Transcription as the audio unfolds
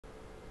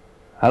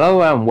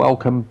Hello and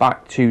welcome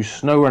back to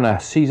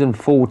Snowrunner Season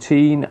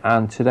 14,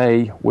 and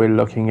today we're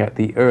looking at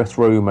the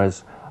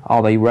Earthroamers.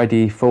 Are they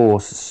ready for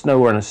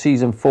Snowrunner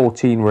Season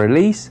 14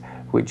 release,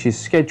 which is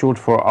scheduled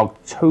for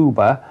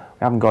October?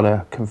 We haven't got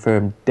a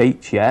confirmed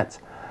date yet,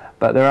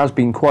 but there has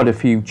been quite a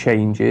few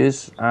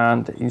changes,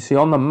 and you see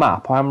on the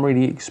map I haven't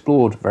really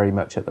explored very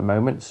much at the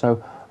moment,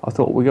 so I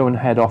thought we'd go and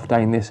head off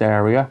down this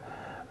area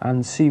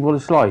and see what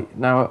it's like.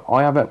 Now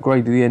I have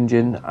upgraded the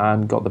engine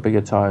and got the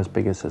bigger tyres,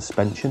 bigger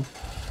suspension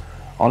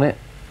on it.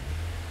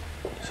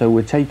 So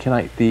we're taking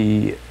out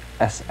the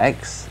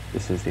SX.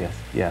 This is the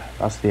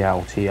that's the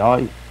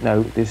LTI.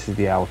 No, this is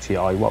the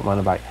LTI. What am I on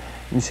about?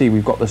 You can see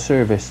we've got the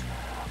service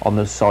on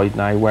the side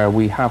now, where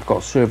we have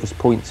got service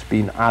points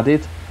being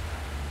added.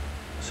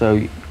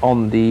 So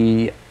on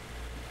the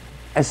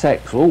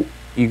SX,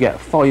 you get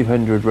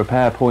 500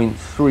 repair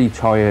points, 3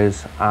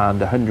 tyres and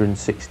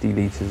 160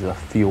 litres of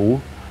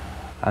fuel.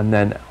 And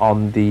then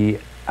on the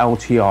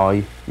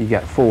LTI you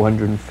get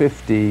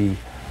 450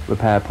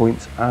 repair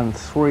points and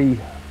 3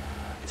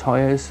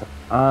 tyres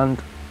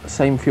and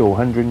same fuel,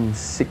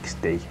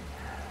 160.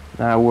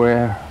 Now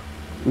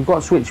we've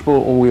got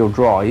switchable all-wheel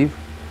drive,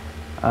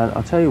 and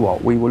I'll tell you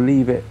what, we will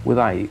leave it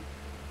without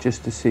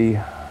just to see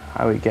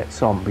how it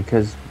gets on,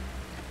 because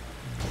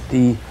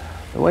the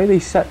way they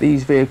set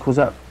these vehicles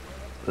up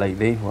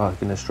lately, well, I'm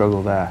going to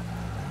struggle there.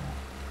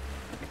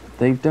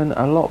 They've done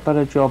a lot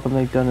better job than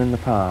they've done in the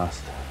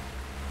past.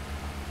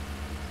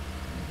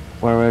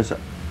 Whereas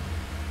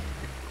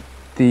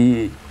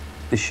the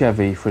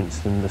Chevy, for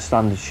instance, the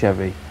standard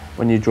Chevy,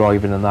 when you're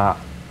driving in that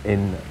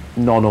in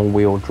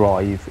non-all-wheel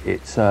drive,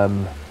 it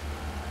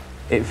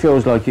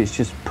feels like it's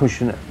just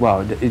pushing it.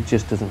 Well, it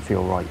just doesn't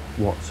feel right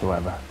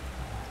whatsoever.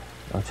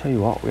 I'll tell you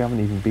what, we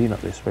haven't even been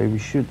up this way. We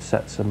should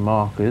set some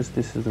markers.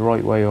 This is the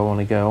right way I want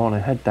to go. I want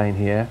to head down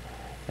here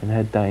and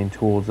head down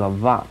towards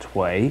that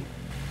way.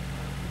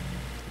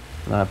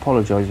 And I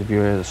apologise if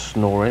you hear the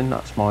snoring.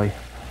 That's my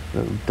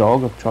little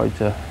dog. I've tried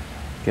to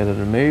get her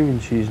to move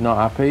and she's not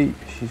happy.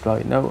 She's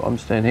like, no, I'm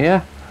staying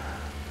here.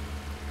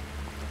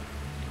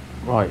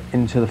 Right,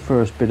 into the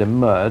first bit of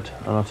mud,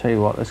 and I'll tell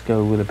you what, let's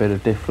go with a bit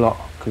of diff lock,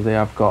 because they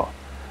have got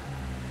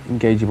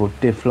engageable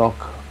diff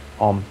lock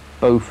on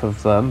both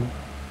of them.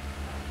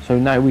 So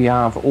now we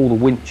have all the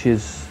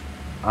winches,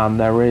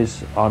 and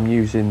I'm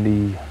using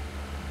the,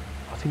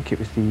 I think it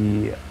was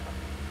the,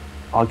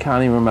 I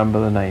can't even remember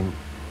the name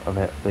of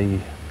it, it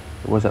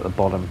was at the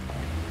bottom.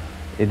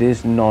 It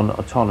is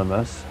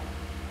non-autonomous,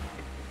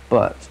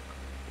 but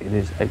it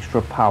is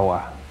extra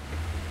power.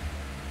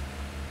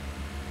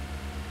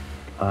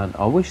 And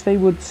I wish they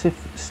would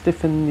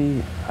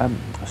soften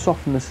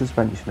the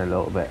suspension a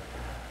little bit.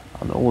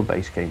 On all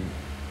base game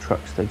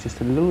trucks, they're just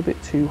a little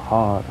bit too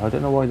hard. I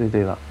don't know why they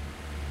do that.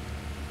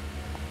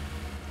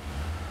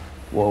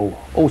 Whoa.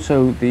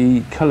 Also,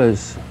 the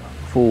colours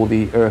for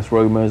the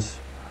Earthroamers,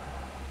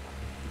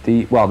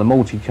 the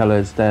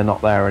multicolours, they're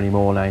not there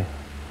anymore now.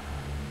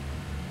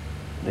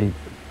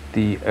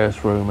 The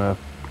Earthroamer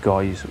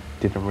guys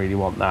didn't really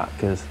want that,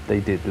 because they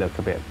did look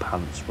a bit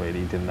pants,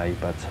 really, didn't they?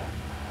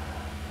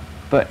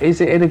 But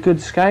is it in a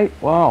good state?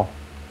 Well,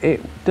 it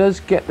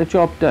does get the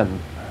job done.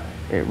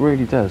 It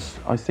really does.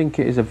 I think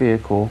it is a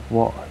vehicle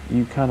what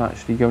you can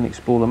actually go and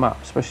explore the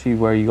map, especially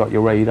where you got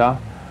your radar.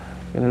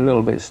 Getting a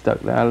little bit stuck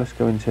there. Let's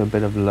go into a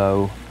bit of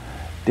low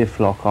diff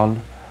lock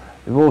on.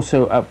 We've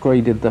also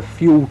upgraded the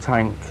fuel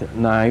tank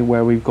now,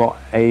 where we've got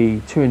a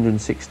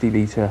 260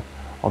 litre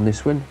on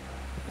this one.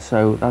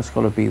 So that's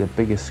got to be the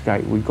biggest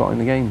scout we've got in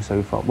the game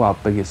so far. Well,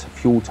 biggest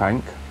fuel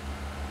tank,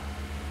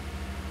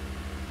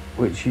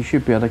 which you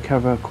should be able to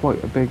cover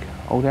quite a big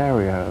old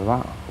area of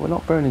that. We're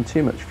not burning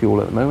too much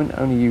fuel at the moment,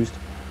 only used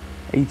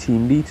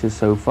 18 litres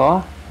so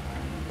far.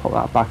 Pop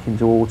that back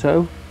into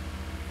auto.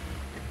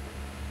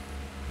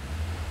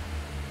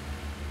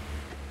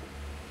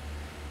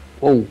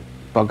 Oh,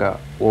 bugger.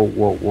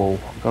 Whoa.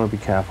 I've got to be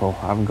careful,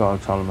 I haven't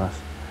got autonomous.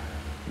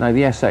 Now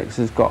the SX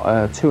has got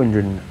a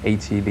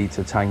 280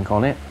 litre tank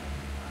on it.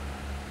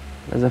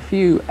 There's a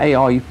few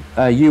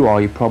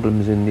UI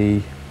problems in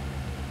the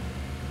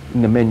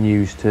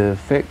menus to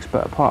fix,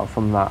 but apart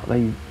from that,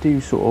 they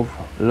do sort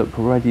of look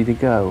ready to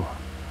go.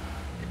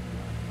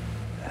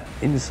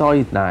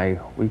 Inside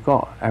now, we've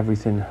got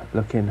everything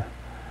looking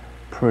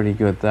pretty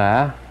good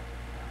there.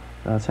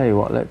 And I'll tell you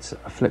what, let's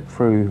flick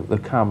through the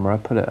camera,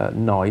 put it at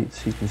night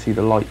so you can see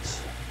the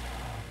lights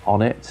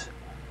on it,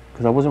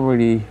 because I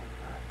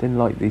didn't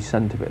like the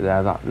centre bit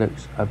there. That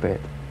looks a bit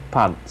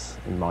pants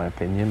in my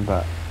opinion,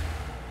 but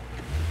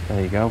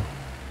there you go.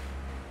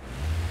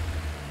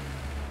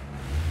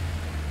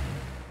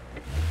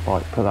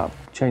 Right,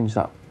 change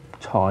that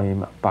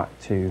time back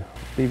to,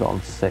 leave it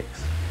on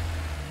 6.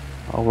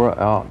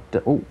 Oh,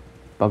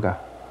 bugger.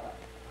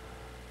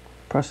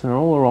 Pressing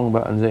all the wrong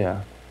buttons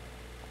here.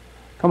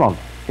 Come on,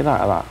 get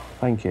out of that,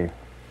 thank you.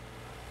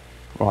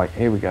 Right,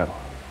 here we go.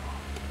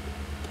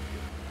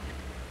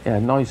 Yeah,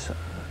 nice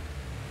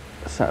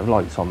set of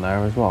lights on there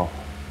as well.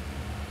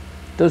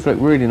 Does look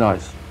really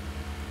nice.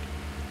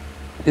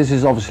 This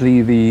is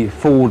obviously the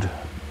Ford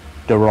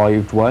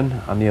derived one,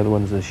 and the other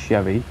one's a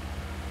Chevy.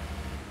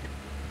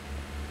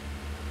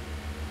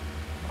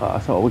 I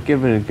thought we'd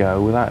give it a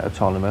go without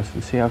autonomous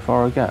and see how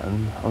far I get,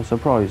 and I'm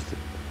surprised.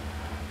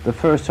 The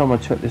first time I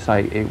took this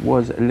out, it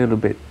was a little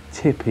bit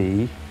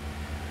tippy,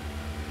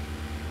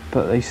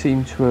 but they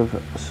seem to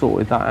have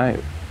sorted that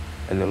out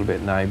a little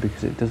bit now,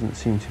 because it doesn't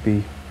seem to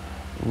be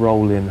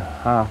rolling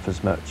half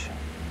as much.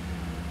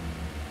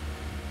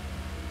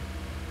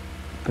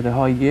 Bit of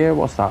high gear,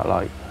 what's that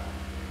like?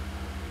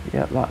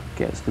 Yep, that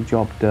gets the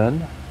job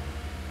done.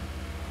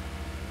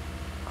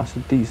 That's a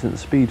decent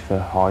speed for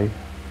high.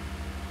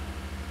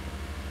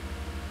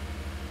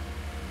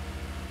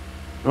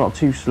 Not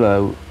too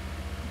slow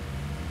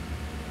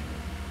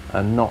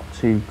and not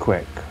too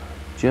quick,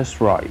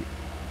 just right.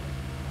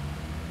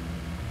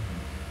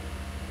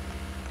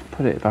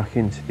 Put it back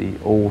into the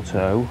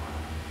auto.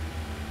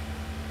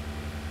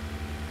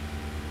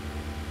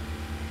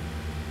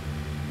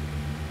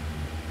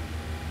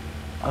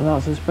 And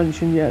that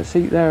suspension, yeah,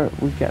 see there,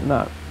 we're getting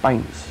that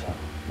bounce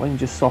when you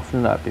just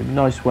soften it up. It'd be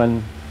nice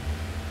when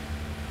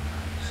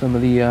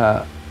somebody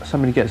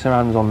gets their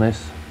hands on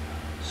this,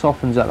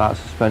 softens up that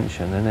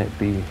suspension, and it'd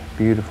be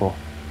beautiful.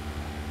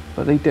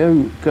 But they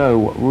do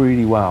go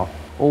really well.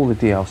 All the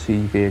DLC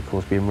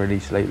vehicles being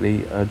released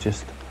lately are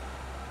just,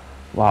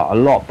 wow, a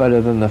lot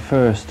better than the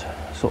first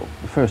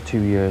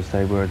 2 years.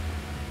 They were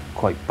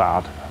quite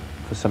bad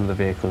for some of the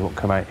vehicles that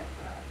come out.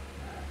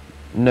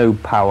 No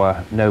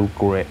power, no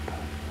grip.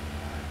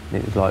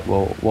 It was like,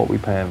 well, what are we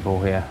paying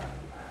for here?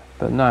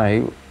 But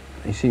now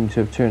they seem to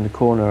have turned the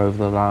corner over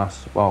the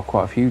last, well,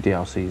 quite a few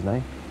DLCs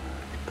now.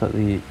 Put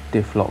the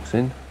diff locks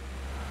in.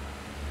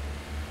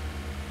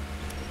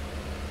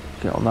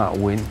 Get on that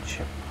winch,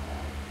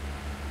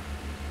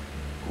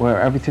 where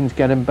everything's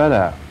getting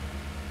better.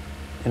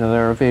 You know,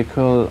 they're a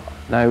vehicle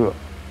now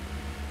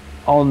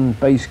on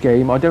base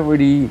game. I don't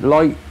really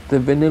like the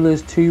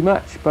vanillas too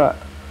much, but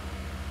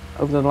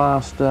over the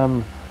last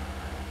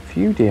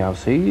few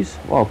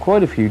DLCs, well,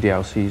 quite a few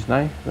DLCs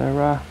now,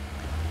 they're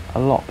a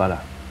lot better.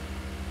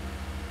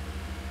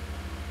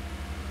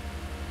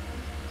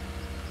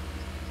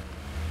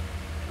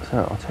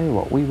 So I'll tell you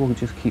what, we will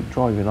just keep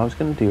driving. I was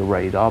going to do a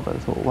radar, but I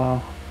thought,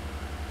 well,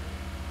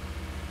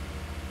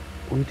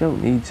 we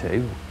don't need to.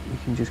 We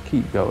can just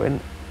keep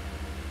going.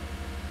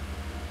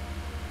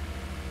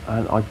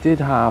 And I did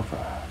have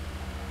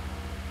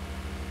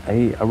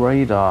a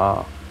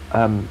radar,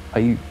 not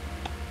a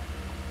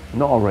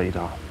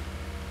radar.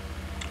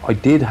 I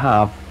did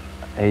have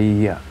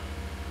a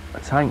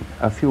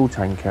fuel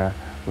tanker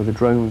with a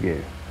drone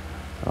view.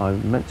 I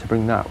meant to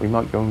bring that. We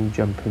might go and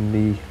jump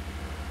in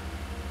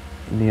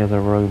the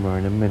other Roamer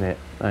in a minute.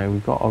 Now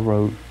we've got a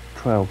road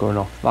trail going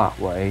off that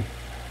way.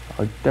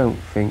 I don't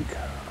think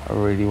I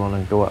really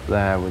want to go up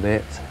there with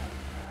it.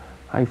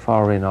 How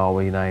far in are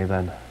we now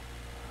then?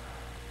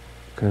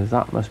 Because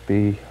that must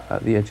be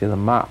at the edge of the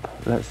map.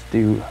 Let's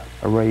do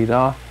a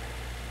radar.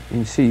 You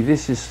can see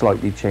this is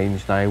slightly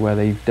changed now, where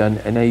they've done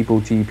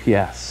enable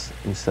GPS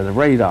instead of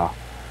radar.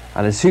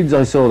 And as soon as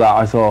I saw that,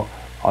 I thought,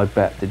 I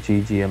bet the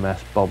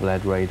GGMS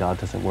bobblehead radar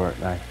doesn't work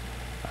now.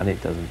 And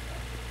it doesn't.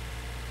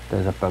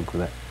 There's a bug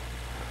with it.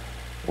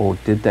 Or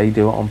did they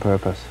do it on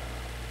purpose?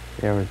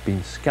 The area has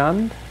been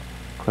scanned.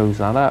 Close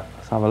that up.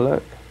 Let's have a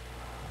look.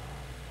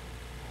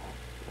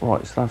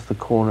 Right, so that's the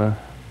corner,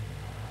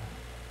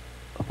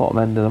 the bottom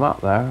end of the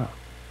map there.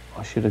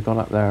 I should have gone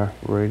up there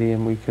really,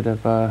 and we could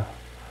have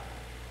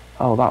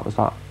oh, that was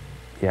that.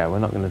 Yeah, we're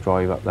not going to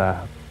drive up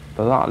there,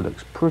 but that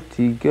looks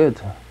pretty good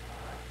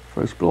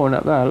for exploring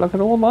up there. Look at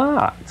all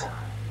that.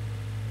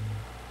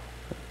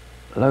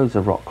 Loads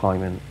of rock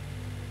climbing.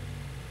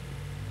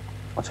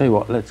 I'll tell you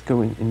what, let's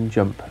go in and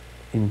jump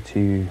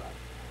into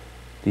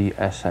the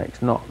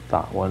SX, not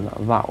that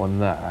one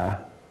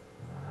there,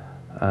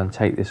 and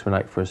take this one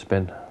out for a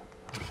spin,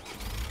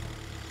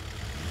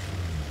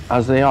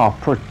 as they are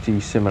pretty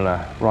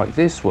similar. Right,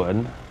 this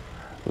one,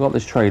 we've got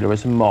this trailer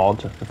as a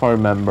mod. If I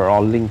remember,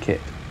 I'll link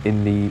it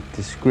in the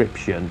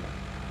description.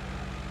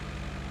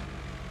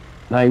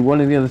 Now,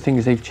 one of the other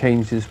things they've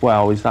changed as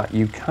well is that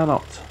you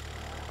cannot,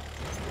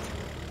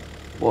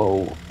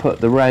 well,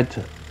 put the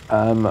red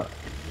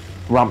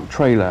ramp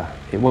trailer.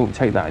 It won't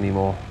take that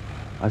anymore,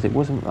 as it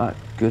wasn't that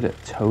good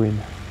at towing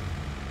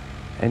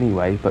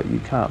anyway, but you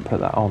can't put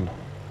that on.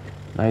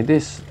 Now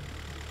this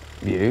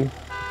view,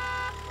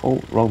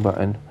 oh, wrong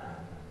button,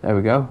 there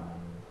we go.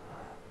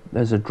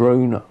 There's a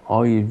drone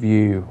eye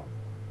view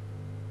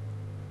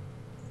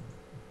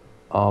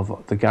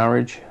of the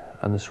garage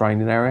and the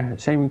surrounding area.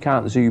 Shame we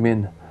can't zoom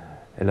in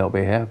a little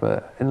bit here,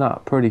 but isn't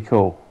that pretty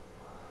cool?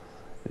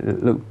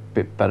 It looked a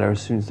bit better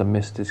as soon as the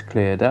mist is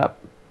cleared up.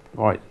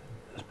 Right,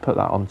 let's put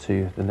that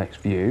onto the next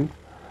view.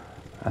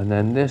 And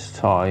then this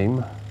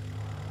time,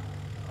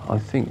 I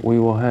think we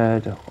will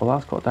head, well,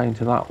 that's got down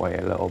to that way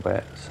a little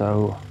bit,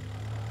 so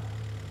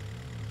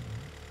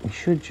we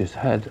should just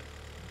take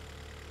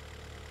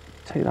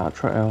that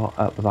trail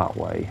up that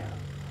way.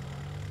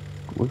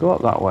 We'll go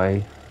up that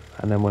way,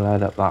 and then we'll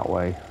head up that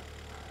way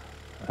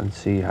and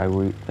see how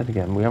then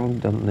again, we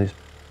haven't done this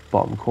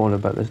bottom corner,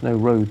 but there's no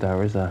road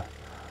there, is there?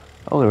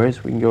 Oh, there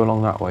is. We can go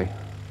along that way.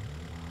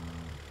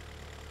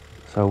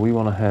 So we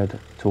want to head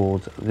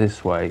towards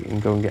this way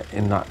and go and get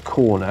in that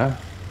corner.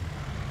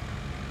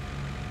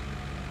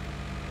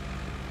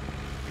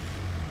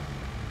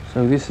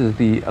 So this is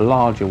the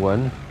larger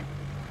one,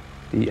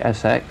 the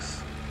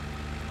SX,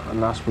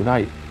 and that's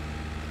without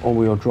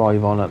all-wheel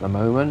drive on at the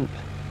moment.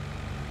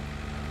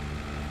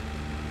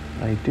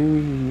 I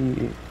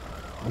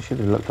should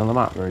have looked on the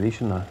map really,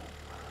 shouldn't I?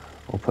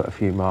 Or put a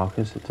few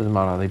markers. It doesn't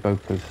matter, they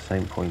both go to the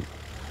same point.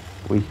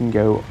 We can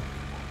go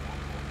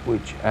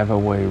whichever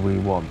way we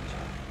want.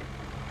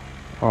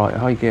 Alright,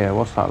 high gear,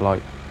 what's that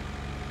like?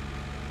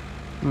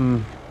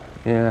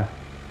 Yeah.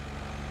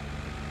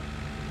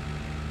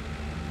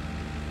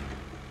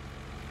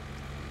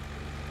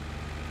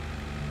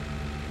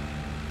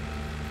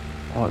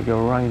 Alright,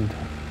 go around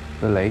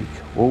the lake.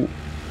 Oh,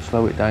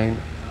 slow it down.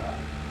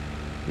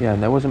 Yeah,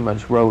 and there wasn't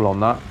much roll on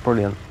that.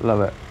 Brilliant,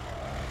 love it.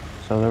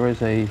 So there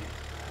is a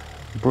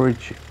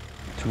bridge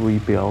to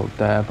rebuild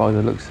there by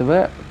the looks of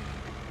it.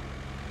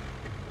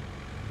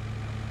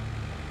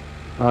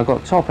 I've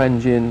got top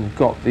engine,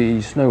 got the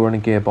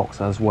Snowrunner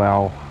gearbox as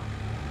well.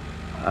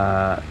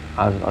 As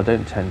I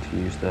don't tend to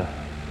use the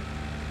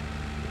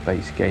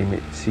base game,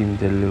 it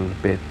seemed a little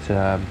bit,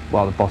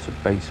 well,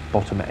 the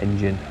bottom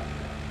engine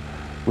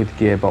with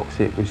gearbox,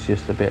 it was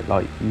just a bit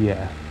like,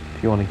 yeah,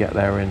 if you want to get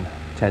there in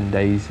 10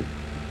 days,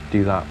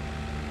 do that.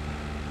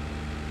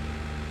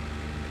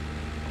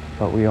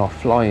 But we are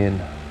flying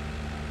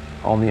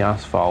on the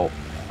asphalt.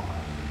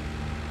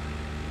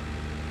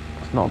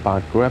 It's not a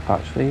bad grip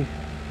actually.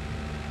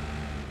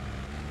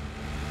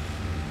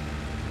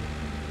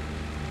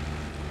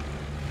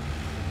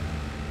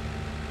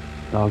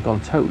 Now I've gone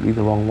totally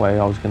the wrong way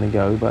I was going to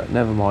go, but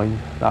never mind.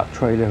 That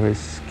trailer is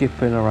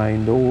skipping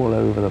around all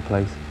over the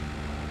place.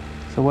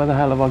 So where the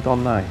hell have I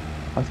gone now?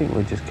 I think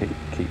we'll just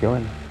keep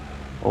going.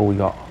 Oh, we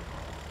got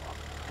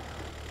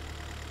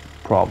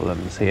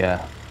problems here.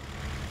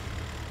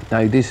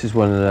 Now this is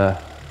one of the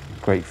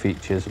great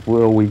features.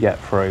 Will we get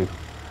through?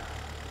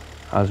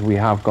 As we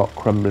have got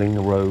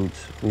crumbling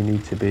roads, we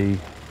need to be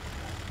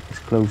as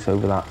close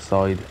over that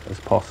side as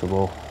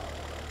possible.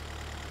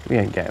 We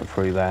ain't getting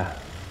through there.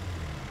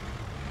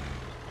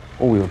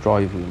 All-wheel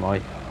drive we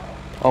might.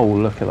 Oh,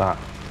 look at that.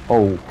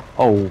 Oh,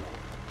 oh,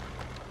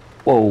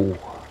 whoa.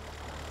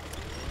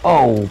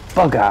 Oh,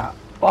 bugger.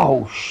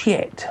 Oh,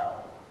 shit.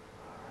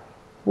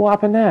 What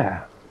happened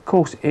there? Of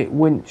course, it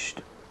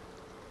winched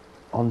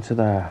onto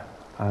there,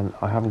 and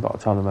I haven't got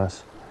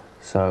autonomous,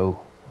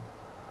 so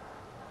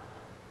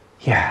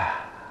yeah,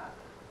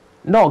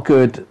 not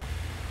good.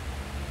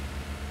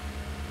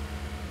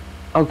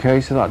 Okay,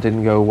 so that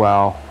didn't go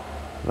well.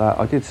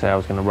 I did say I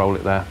was going to roll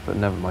it there, but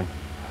never mind.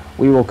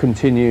 We will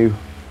continue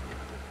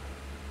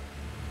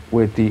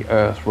with the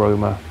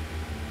Earthroamer.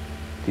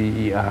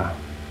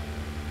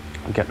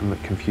 I get them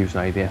confused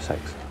now, the SX.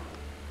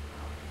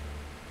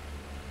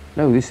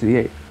 No, this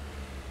is the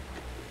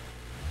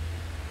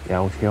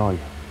LTI.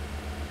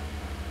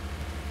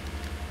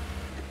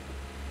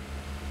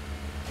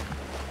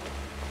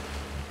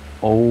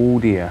 Oh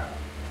dear.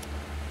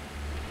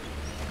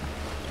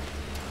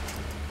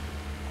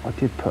 I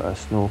did put a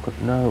snorkel.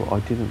 No, I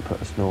didn't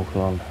put a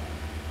snorkel on.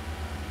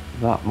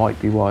 That might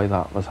be why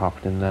that was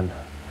happening then.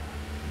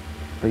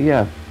 But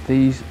yeah,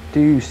 these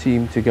do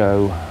seem to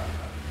go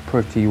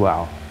pretty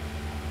well.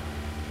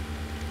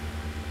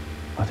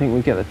 I think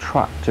we get the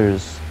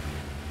tractors.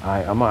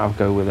 I might have to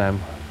go with them.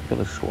 Got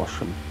to squash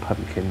some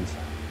pumpkins.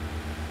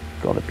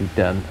 Got to be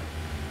done.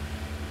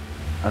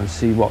 And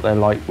see what they're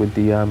like with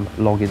the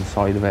log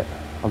inside of it.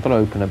 I've got to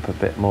open up a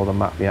bit more than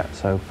map yet,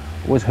 so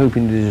I was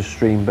hoping to do a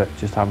stream, but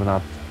just haven't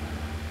had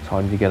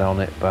time to get on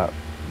it. But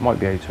might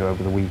be able to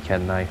over the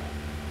weekend now.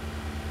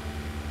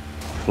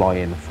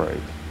 Flying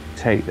through,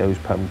 take those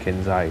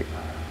pumpkins out.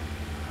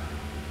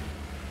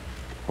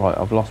 Right,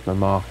 I've lost my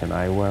marker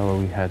now. Where are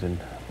we heading?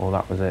 Oh,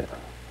 that was it.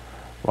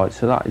 Right,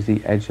 so that is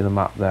the edge of the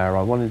map there.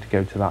 I wanted to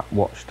go to that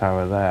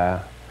watchtower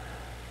there.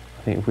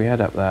 I think if we head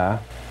up there,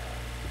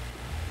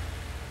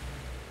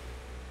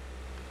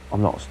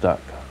 I'm not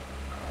stuck.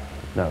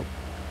 No.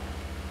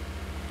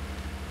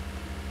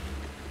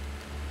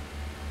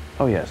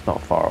 Oh yeah, it's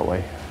not far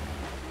away.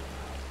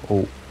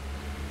 Oh.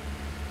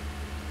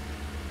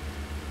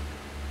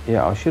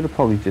 Yeah, I should have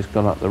probably just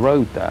gone up the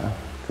road there,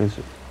 because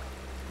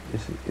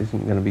this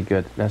isn't going to be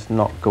good. Let's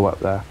not go up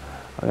there.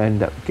 I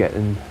end up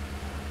getting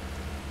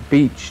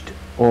beached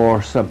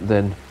or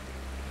something.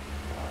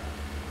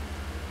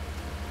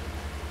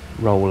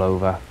 Roll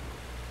over.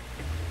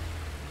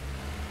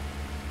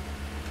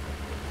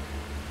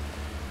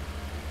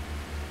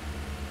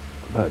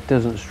 But it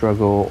doesn't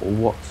struggle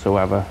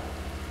whatsoever.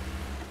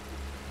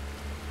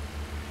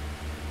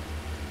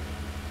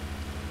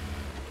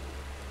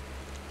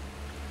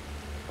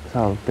 Let's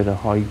have a bit of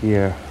high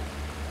gear.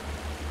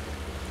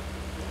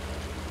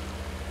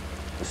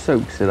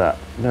 Soaks it up,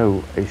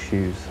 no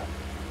issues.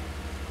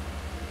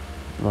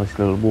 Nice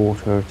little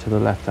water to the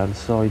left hand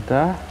side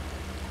there.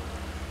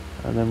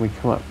 And then we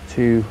come up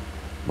to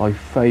my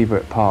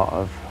favourite part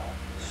of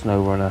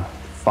Snowrunner,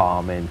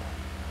 farming.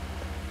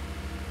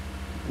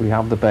 We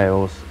have the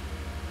bales.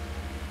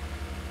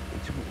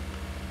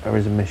 There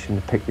is a mission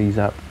to pick these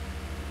up.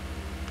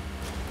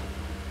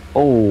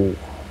 Oh,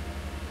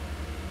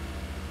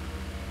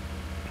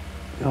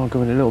 I'm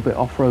going a little bit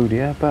off-road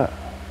here, but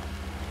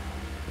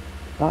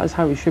that is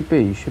how it should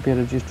be. You should be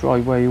able to just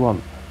drive where you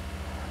want.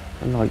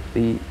 And like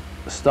the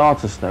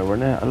starter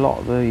Snowrunner, a lot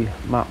of the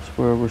maps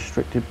were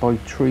restricted by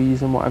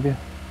trees and what have you.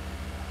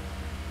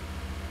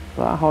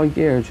 But that high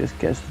gear just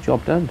gets the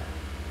job done.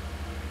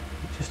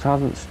 It just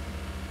hasn't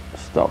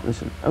stopped.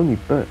 It's only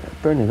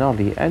burning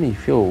hardly any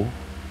fuel.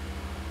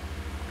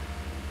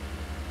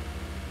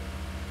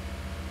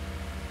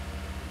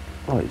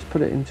 Right, let's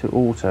put it into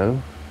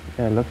auto.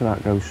 Yeah, look at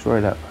that go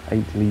straight up.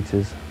 8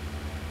 litres,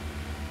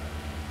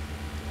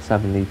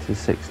 7 litres,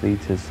 6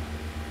 litres.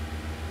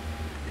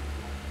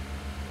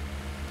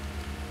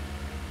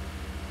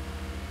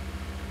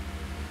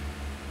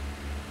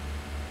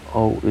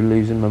 Oh, we're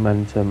losing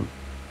momentum.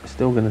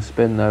 Still going to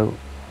spin though.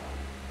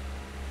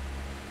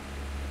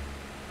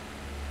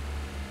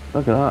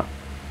 Look at that.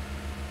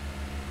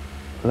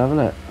 Level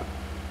it.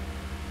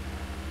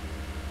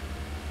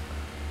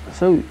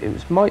 So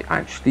it might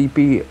actually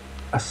be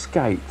a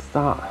scout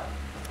that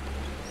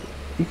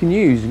you can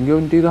use and go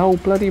and do the whole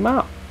bloody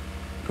map.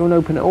 Go and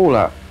open it all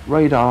up.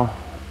 Radar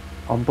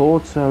on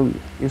board, so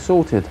you're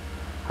sorted.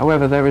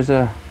 However, there is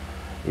a,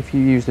 if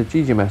you use the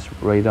GGMS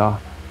radar,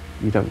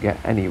 you don't get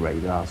any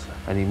radars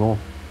anymore.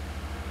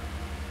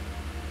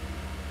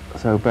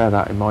 So bear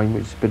that in mind,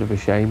 which is a bit of a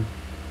shame.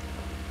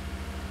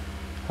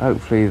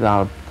 Hopefully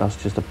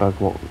that's just a bug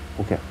what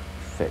will get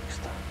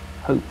fixed.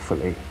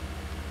 Hopefully.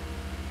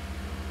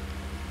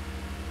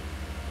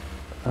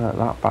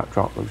 That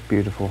backdrop looks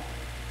beautiful.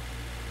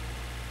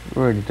 It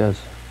really does.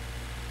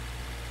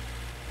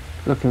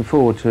 Looking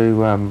forward to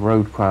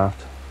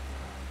Roadcraft.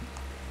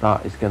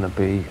 That is going to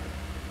be the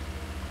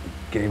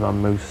game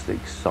I'm most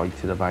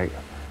excited about.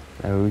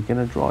 Now we're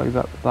going to drive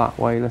up that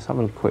way. Let's have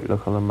a quick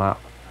look on the map.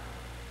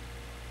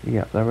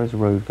 Yeah, there is a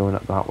road going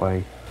up that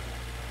way.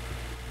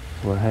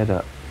 So we'll head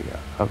up, yeah,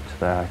 up to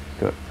there,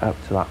 go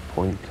up to that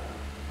point.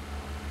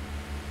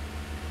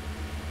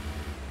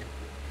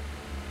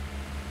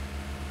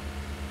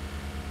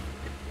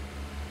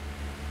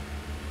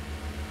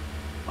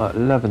 At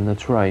 11, the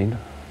train.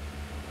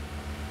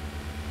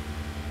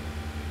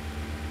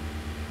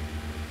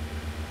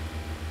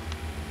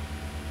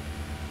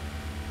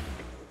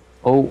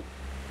 Oh,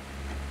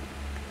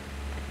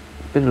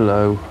 bit of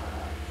low.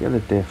 Get the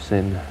diffs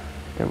in.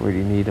 Don't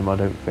really need them, I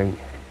don't think.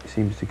 It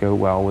seems to go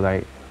well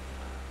without,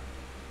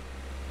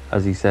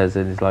 as he says,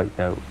 and it's like,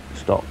 no,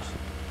 stops.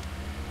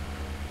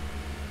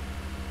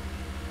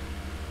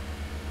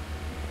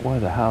 Where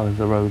the hell is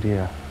the road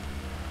here?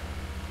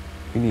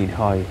 We need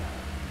high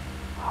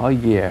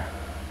gear.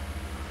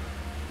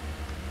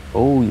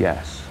 Oh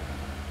yes.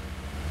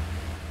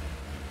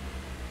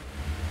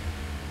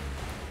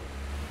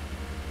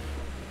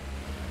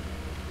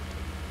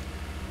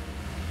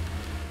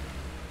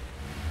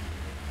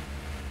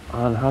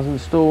 And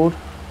hasn't stored.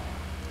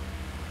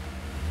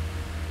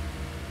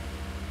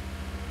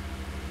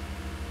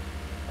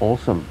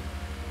 Awesome.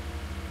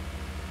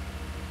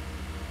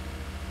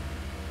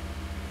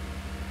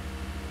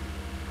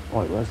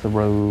 Right, where's the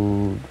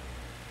road?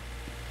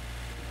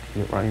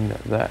 Is it running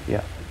there?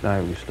 Yeah,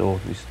 now we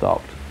stored, we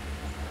stopped.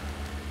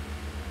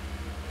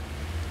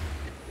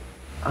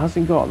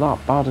 Hasn't got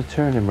that bad a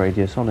turning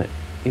radius on it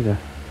either.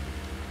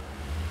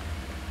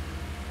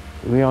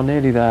 We are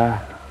nearly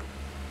there.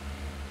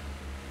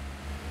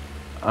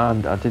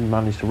 And I didn't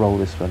manage to roll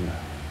this one.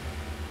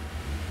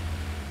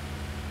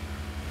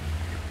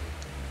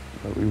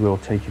 But we will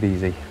take it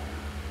easy.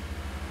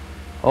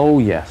 Oh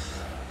yes.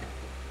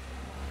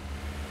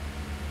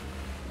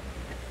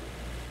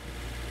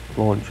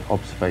 Launch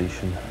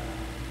observation.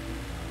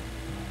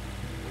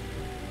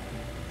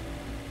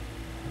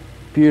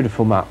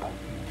 Beautiful map.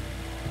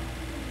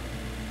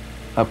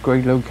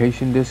 Upgrade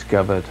location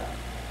discovered.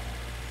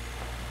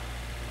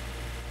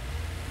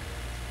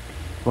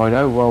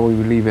 Righto, well we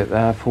will leave it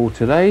there for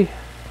today.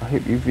 I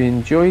hope you've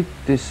enjoyed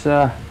this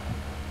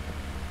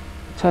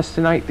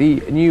testing out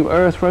the new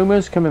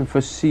Earthroamers coming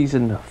for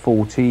season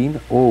 14.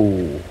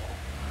 Oh,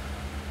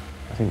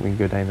 I think we can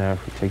go down there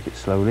if we take it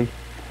slowly.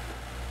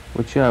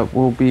 Which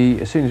will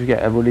be, as soon as we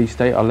get a release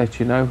date, I'll let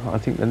you know. I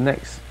think the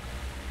next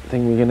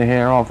thing we're going to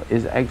hear of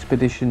is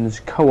Expeditions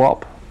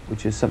Co-op,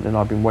 which is something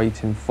I've been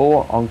waiting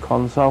for on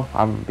console.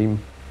 I haven't been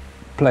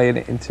playing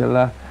it until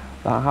that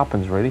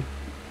happens, really.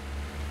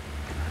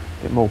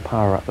 Bit more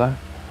power up there.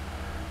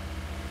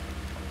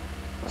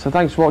 So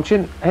thanks for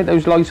watching. Hit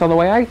those likes on the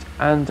way out,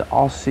 and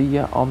I'll see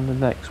you on the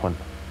next one.